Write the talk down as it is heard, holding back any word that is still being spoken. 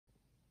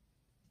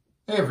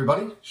Hey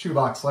everybody,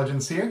 Shoebox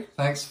Legends here.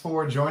 Thanks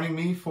for joining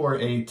me for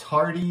a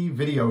tardy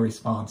video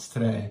response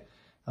today.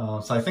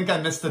 So I think I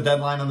missed the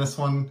deadline on this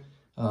one.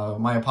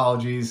 My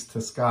apologies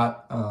to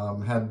Scott.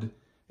 Had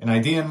an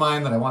idea in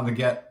mind that I wanted to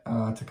get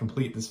to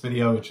complete this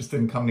video. It just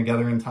didn't come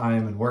together in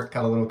time and work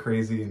got a little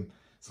crazy. And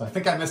so I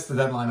think I missed the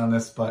deadline on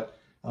this, but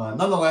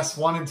nonetheless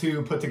wanted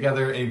to put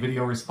together a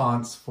video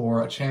response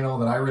for a channel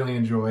that I really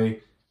enjoy,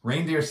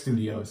 Reindeer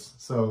Studios.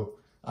 So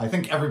I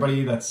think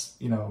everybody that's,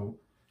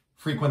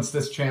 frequents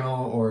this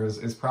channel or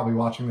is probably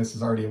watching this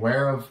is already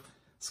aware of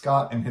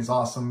Scott and his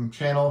awesome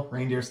channel,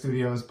 Reindeer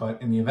Studios,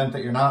 but in the event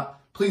that you're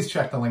not, please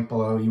check the link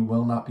below. You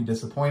will not be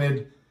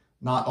disappointed.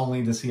 Not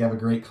only does he have a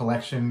great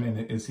collection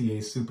and is he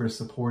a super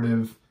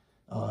supportive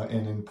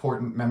and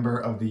important member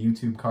of the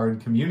YouTube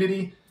card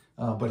community,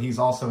 but he's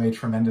also a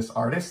tremendous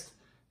artist.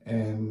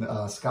 And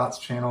Scott's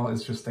channel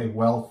is just a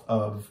wealth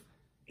of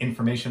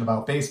information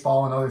about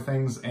baseball and other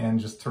things and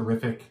just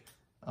terrific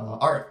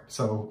art.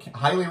 So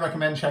highly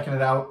recommend checking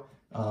it out.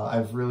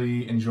 I've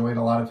really enjoyed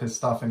a lot of his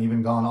stuff and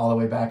even gone all the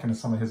way back into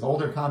some of his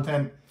older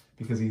content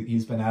because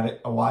he's been at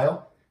it a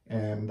while.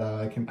 And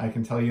I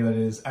can tell you that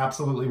it is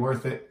absolutely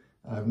worth it.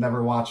 I've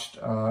never watched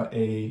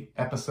a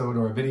episode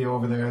or a video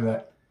over there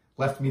that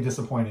left me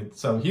disappointed.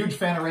 So huge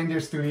fan of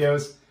Reindeer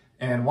Studios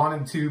and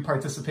wanted to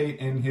participate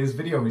in his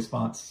video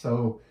response.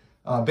 So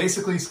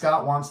basically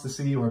Scott wants to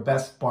see your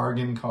best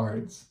bargain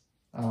cards.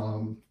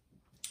 And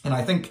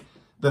I think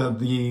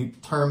the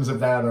terms of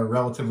that are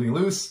relatively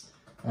loose.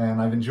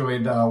 And I've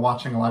enjoyed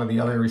watching a lot of the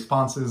other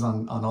responses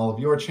on all of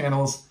your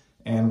channels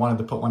and wanted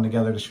to put one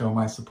together to show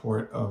my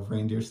support of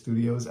Reindeer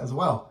Studios as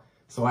well.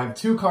 So I have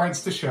two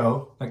cards to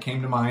show that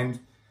came to mind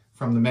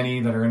from the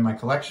many that are in my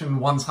collection.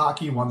 One's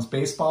hockey, one's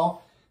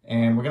baseball,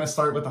 and we're going to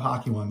start with the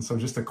hockey one. So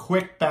just a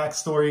quick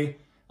backstory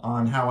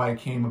on how I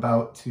came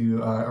about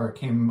to,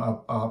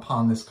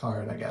 upon this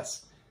card, I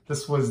guess.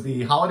 This was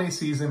the holiday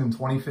season in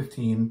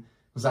 2015. It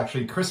was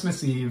actually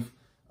Christmas Eve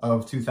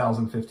of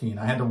 2015.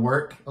 I had to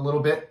work a little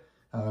bit.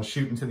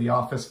 Shoot into the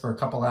office for a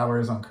couple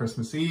hours on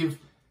Christmas Eve.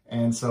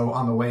 And so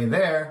on the way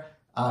there,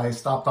 I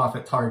stopped off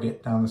at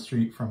Target down the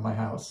street from my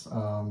house.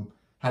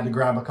 Had to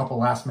grab a couple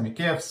last minute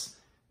gifts.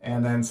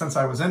 And then since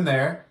I was in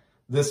there,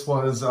 this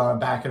was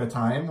back at a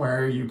time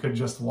where you could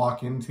just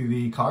walk into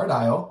the card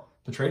aisle,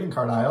 the trading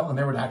card aisle, and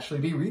there would actually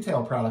be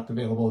retail product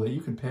available that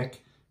you could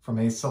pick from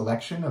a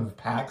selection of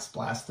packs,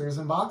 blasters,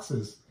 and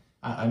boxes.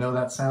 I know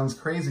that sounds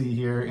crazy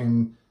here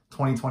in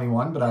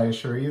 2021, but I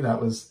assure you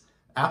that was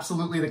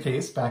absolutely the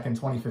case back in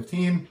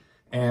 2015.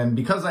 And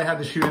because I had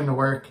to shoot into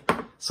work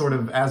sort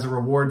of as a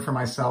reward for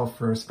myself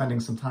for spending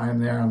some time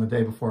there on the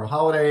day before a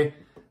holiday,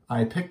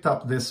 I picked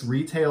up this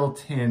retail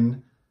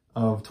tin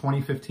of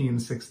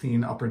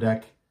 2015-16 Upper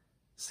Deck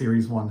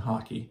Series 1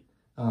 hockey.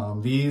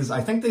 These, I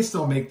think they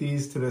still make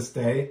these to this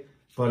day,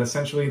 but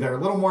essentially they're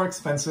a little more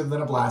expensive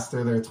than a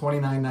blaster. They're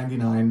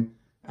 $29.99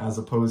 as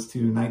opposed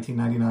to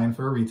 $19.99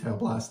 for a retail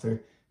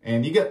blaster.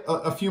 And you get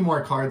a few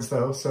more cards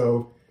though,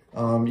 so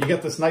you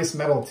get this nice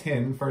metal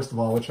tin, first of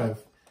all, which I've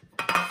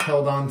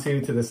held on to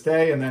this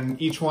day, and then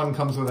each one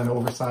comes with an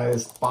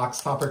oversized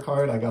box topper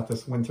card. I got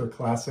this Winter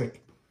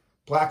Classic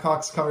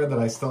Blackhawks card that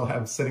I still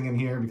have sitting in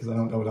here because I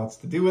don't know what else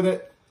to do with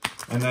it.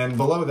 And then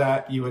below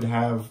that, you would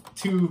have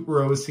two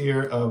rows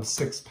here of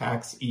 6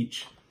 packs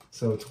each.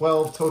 So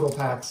 12 total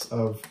packs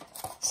of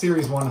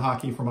Series 1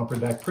 hockey from Upper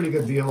Deck. Pretty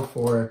good deal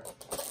for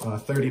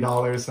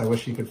 $30. I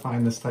wish you could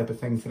find this type of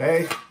thing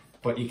today,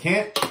 but you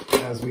can't,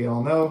 as we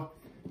all know.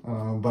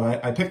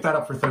 But I picked that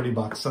up for 30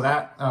 bucks. So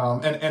that,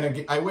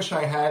 and I wish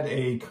I had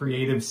a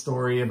creative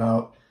story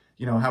about,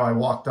 how I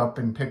walked up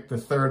and picked the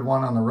third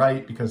one on the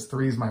right because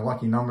 3 is my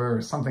lucky number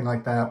or something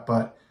like that.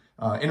 But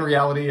in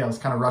reality, I was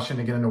kind of rushing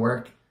to get into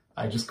work.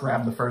 I just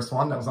grabbed the first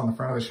one that was on the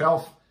front of the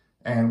shelf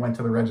and went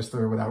to the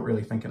register without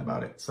really thinking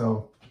about it.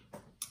 So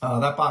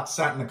that box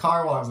sat in the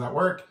car while I was at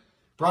work,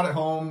 brought it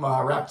home,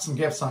 wrapped some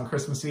gifts on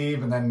Christmas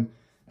Eve. And then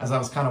as I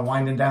was kind of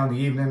winding down the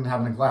evening,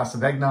 having a glass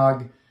of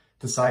eggnog,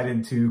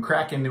 decided to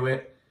crack into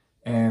it,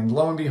 and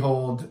lo and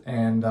behold,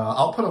 and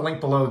I'll put a link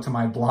below to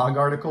my blog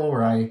article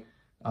where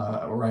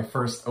I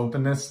first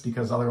opened this,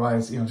 because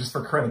otherwise, just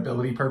for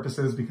credibility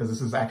purposes, because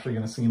this is actually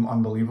going to seem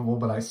unbelievable,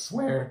 but I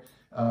swear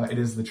it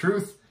is the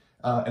truth.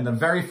 And the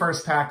very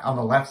first pack on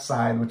the left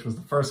side, which was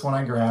the first one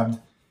I grabbed,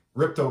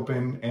 ripped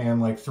open,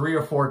 and like 3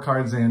 or 4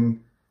 cards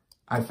in,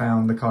 I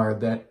found the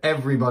card that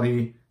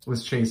everybody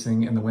was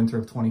chasing in the winter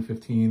of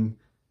 2015.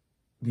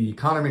 The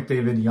Connor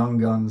McDavid Young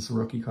Guns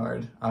rookie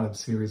card out of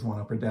Series 1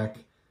 Upper Deck.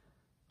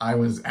 I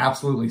was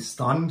absolutely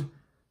stunned.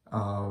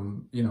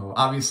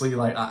 Obviously,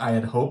 like I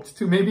had hoped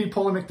to maybe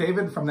pull a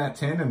McDavid from that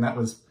tin, and that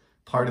was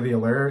part of the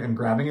allure in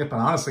grabbing it. But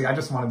honestly, I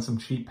just wanted some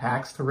cheap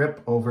packs to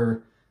rip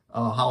over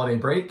a holiday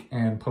break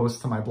and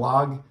post to my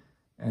blog,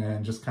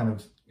 and just kind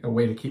of a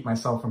way to keep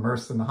myself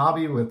immersed in the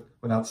hobby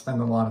without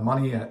spending a lot of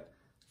money at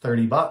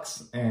 30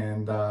 bucks.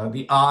 And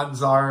the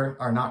odds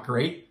are not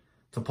great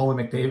to pull a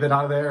McDavid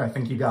out of there. I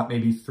think you got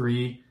maybe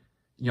 3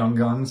 Young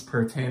Guns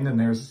per tin, and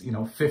there's,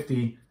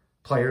 50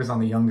 players on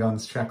the Young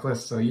Guns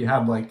checklist. So you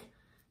have like,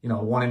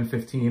 1 in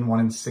 15, 1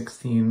 in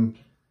 16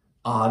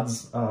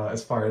 odds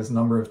as far as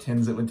number of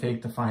tins it would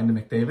take to find a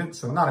McDavid.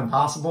 So not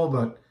impossible,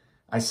 but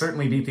I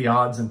certainly beat the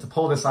odds. And to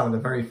pull this out of the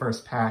very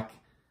first pack,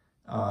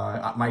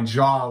 my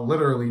jaw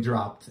literally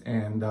dropped.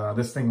 And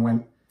this thing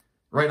went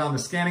right on the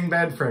scanning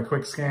bed for a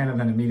quick scan and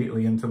then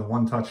immediately into the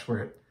One Touch where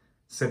it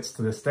sits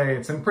to this day.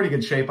 It's in pretty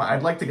good shape.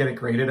 I'd like to get it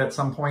graded at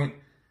some point.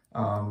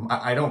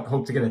 I don't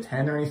hope to get a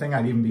 10 or anything.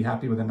 I'd even be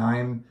happy with a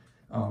 9.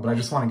 But I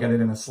just want to get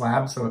it in a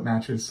slab so it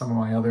matches some of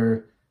my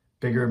other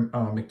bigger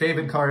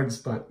McDavid cards.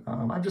 But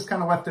I've just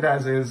kind of left it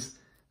as is.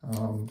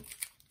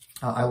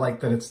 I like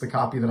that it's the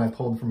copy that I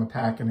pulled from a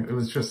pack, and it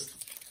was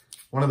just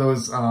one of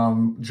those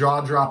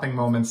jaw-dropping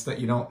moments that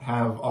you don't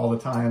have all the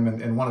time,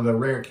 and one of the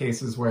rare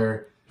cases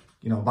where,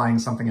 you know, buying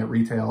something at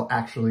retail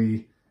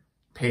actually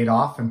paid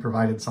off and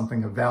provided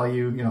something of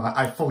value. You know,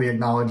 I fully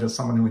acknowledge, as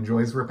someone who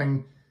enjoys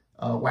ripping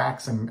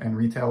wax and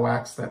retail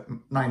wax, that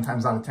 9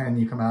 times out of 10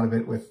 you come out of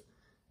it with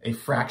a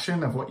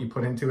fraction of what you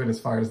put into it as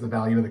far as the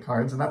value of the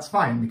cards, and that's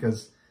fine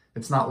because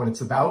it's not what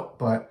it's about.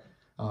 But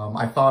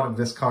I thought of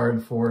this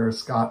card for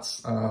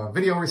Scott's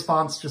video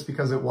response just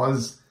because it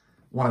was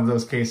one of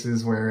those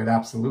cases where it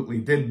absolutely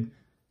did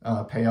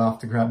pay off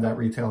to grab that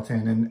retail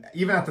tin. And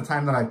even at the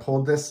time that I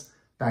pulled this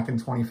back in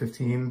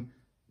 2015,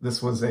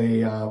 this was a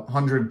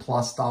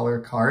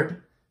 $100+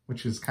 card,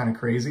 which is kind of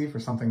crazy for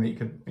something that you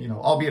could, you know,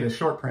 albeit a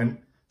short print,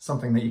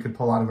 something that you could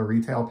pull out of a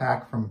retail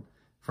pack from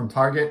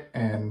Target.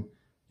 And,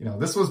 you know,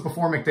 this was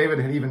before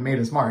McDavid had even made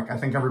his mark. I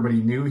think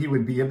everybody knew he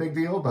would be a big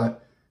deal,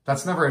 but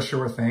that's never a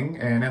sure thing.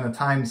 And in the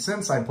time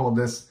since I pulled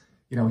this,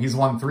 you know, he's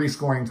won 3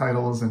 scoring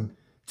titles and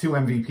 2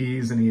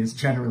 MVPs, and he is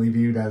generally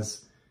viewed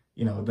as,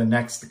 you know, the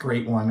next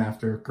great one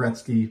after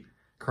Gretzky,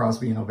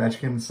 Crosby, and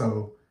Ovechkin.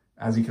 So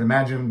as you can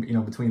imagine, you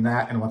know, between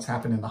that and what's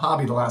happened in the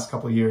hobby the last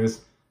couple of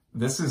years,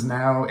 this is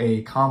now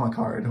a comma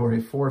card or a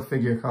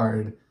 4-figure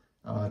card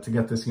to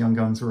get this Young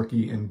Guns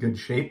rookie in good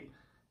shape.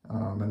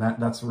 And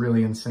that's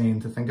really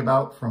insane to think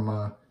about from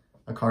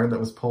a card that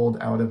was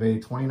pulled out of a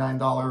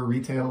 $29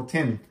 retail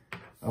tin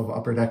of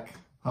Upper Deck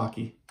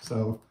hockey.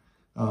 So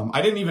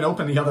I didn't even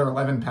open the other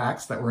 11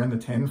 packs that were in the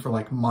tin for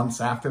like months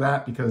after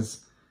that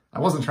because I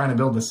wasn't trying to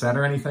build the set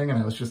or anything,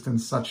 and I was just in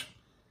such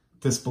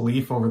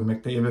disbelief over the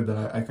McDavid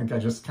that I think I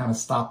just kind of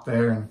stopped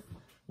there, and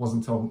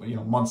wasn't until, you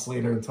know, months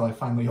later until I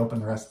finally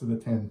opened the rest of the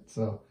tin.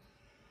 So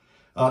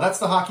that's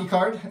the hockey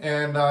card,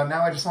 and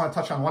now I just want to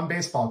touch on one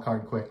baseball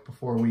card quick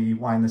before we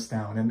wind this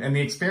down. And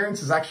the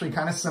experience is actually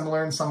kind of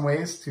similar in some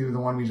ways to the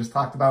one we just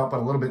talked about, but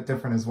a little bit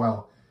different as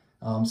well.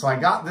 So I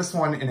got this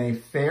one in a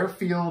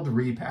Fairfield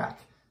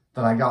repack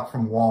that I got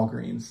from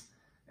Walgreens.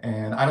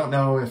 And I don't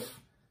know if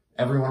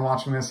everyone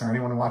watching this or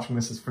anyone watching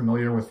this is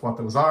familiar with what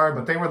those are,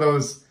 but they were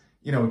those,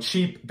 you know,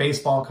 cheap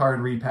baseball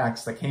card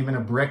repacks that came in a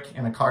brick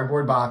in a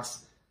cardboard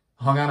box,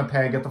 hung on a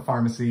peg at the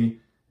pharmacy,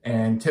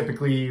 and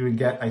typically you would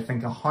get, I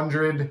think,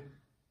 100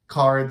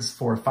 cards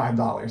for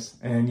 $5.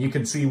 And you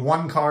could see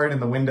one card in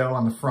the window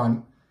on the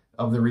front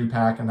of the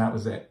repack, and that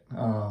was it.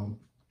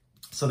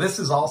 So this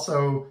is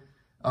also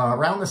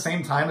around the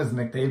same time as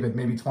McDavid,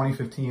 maybe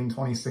 2015,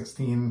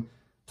 2016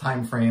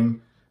 time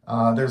frame.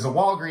 There's a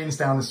Walgreens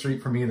down the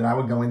street from me that I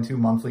would go into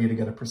monthly to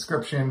get a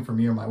prescription for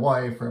me or my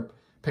wife, or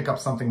pick up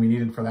something we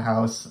needed for the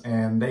house.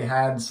 And they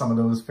had some of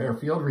those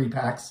Fairfield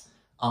repacks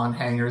on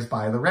hangers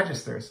by the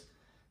registers.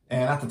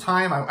 And at the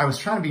time, I was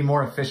trying to be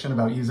more efficient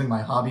about using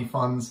my hobby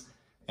funds,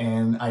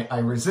 and I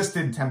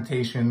resisted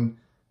temptation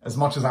as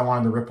much as I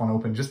wanted to rip one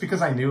open, just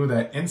because I knew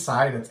that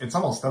inside it's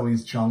almost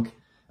always junk.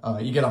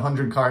 You get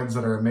 100 cards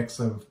that are a mix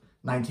of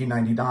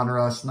 1990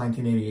 Donruss,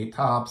 1988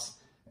 Topps,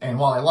 and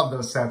while I love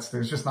those sets,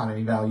 there's just not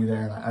any value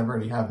there, and I've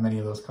already have many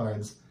of those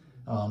cards.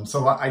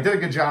 So I did a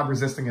good job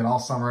resisting it all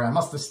summer. I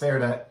must have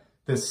stared at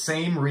this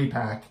same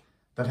repack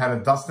that had a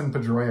Dustin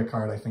Pedroia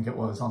card, I think it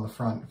was, on the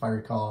front, if I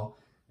recall.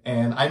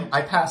 And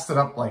I passed it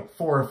up like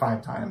 4 or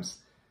 5 times.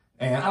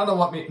 And I don't know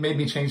what made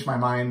me change my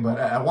mind, but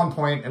at one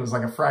point, it was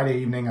like a Friday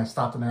evening. I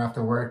stopped in there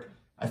after work.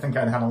 I think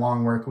I'd had a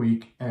long work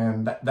week,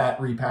 and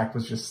that repack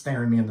was just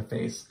staring me in the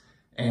face.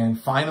 And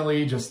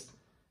finally, just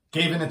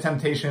gave in to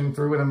temptation,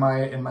 threw it in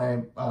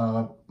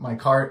my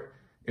cart.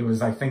 It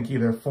was, I think,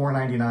 either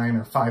 $4.99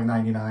 or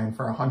 $5.99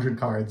 for 100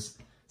 cards.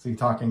 So you're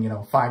talking, you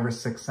know, 5 or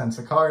 6 cents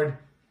a card.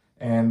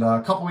 And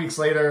a couple weeks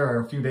later,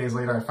 or a few days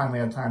later, I finally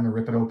had time to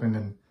rip it open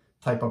and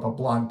type up a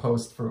blog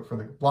post for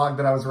the blog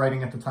that I was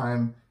writing at the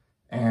time.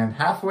 And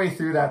halfway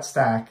through that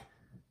stack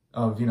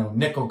of, you know,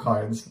 nickel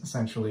cards,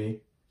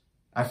 essentially,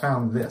 I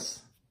found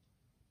this.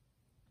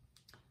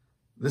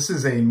 This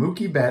is a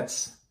Mookie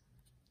Betts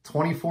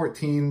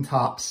 2014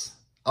 Topps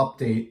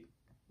Update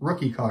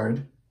rookie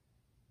card,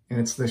 and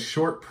it's the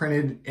short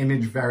printed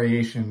image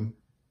variation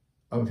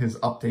of his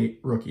Update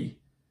rookie.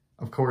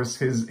 Of course,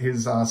 his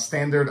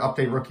standard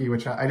Update rookie,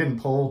 which I didn't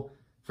pull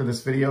for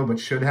this video, but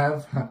should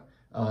have,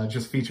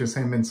 just features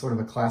him in sort of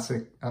a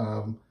classic,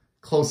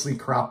 closely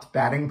cropped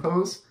batting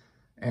pose.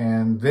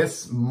 And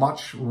this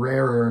much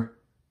rarer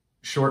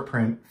short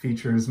print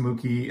features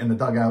Mookie in the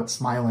dugout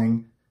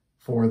smiling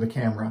for the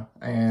camera.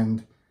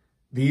 And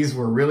these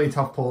were really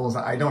tough pulls.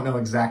 I don't know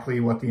exactly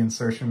what the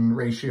insertion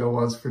ratio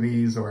was for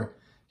these, or,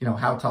 you know,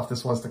 how tough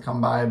this was to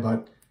come by,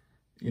 but,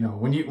 you know,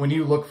 when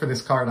you look for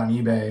this card on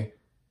eBay,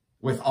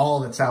 with all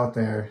that's out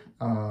there,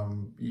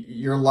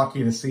 you're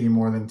lucky to see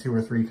more than 2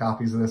 or 3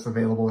 copies of this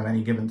available at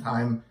any given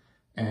time.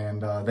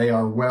 And they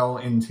are well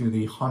into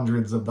the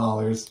hundreds of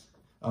dollars,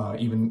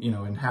 even, you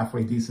know, in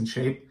halfway decent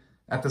shape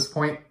at this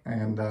point.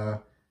 And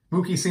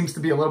Mookie seems to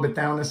be a little bit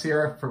down this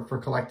year for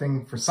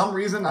collecting. For some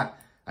reason,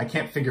 I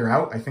can't figure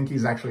out. I think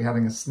he's actually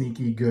having a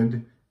sneaky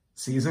good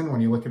season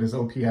when you look at his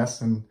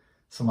OPS and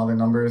some other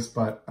numbers.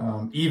 But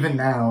even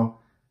now,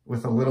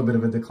 with a little bit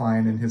of a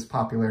decline in his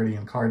popularity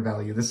and card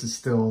value, this is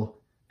still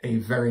a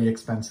very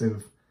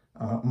expensive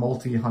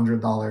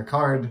multi-$100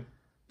 card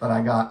that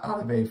I got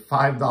out of a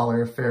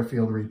 $5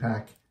 Fairfield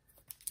repack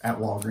at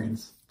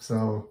Walgreens.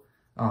 So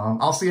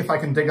I'll see if I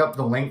can dig up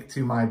the link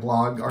to my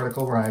blog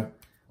article where I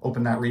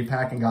opened that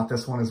repack and got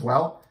this one as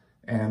well.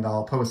 And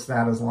I'll post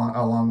that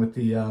along with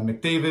the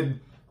McDavid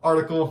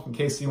article in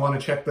case you want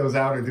to check those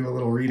out or do a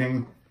little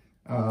reading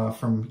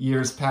from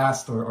years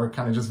past or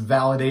kind of just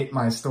validate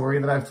my story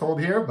that I've told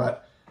here.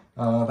 But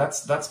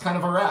that's kind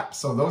of a wrap.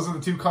 So those are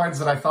the 2 cards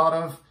that I thought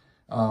of.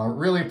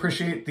 Really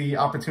appreciate the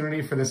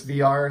opportunity for this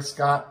VR,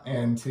 Scott,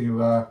 and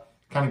to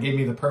kind of gave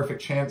me the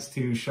perfect chance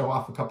to show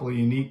off a couple of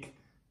unique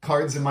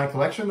cards in my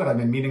collection that I've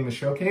been meaning to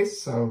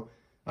showcase. So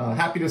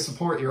happy to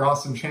support your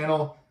awesome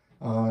channel.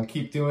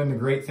 Keep doing the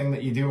great thing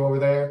that you do over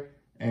there.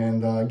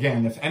 And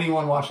again, if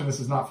anyone watching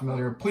this is not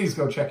familiar, please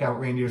go check out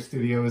Reindeer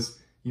Studios.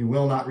 You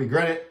will not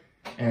regret it.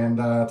 And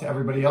to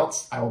everybody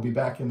else, I will be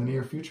back in the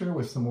near future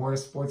with some more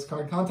sports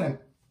card content.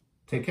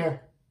 Take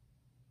care.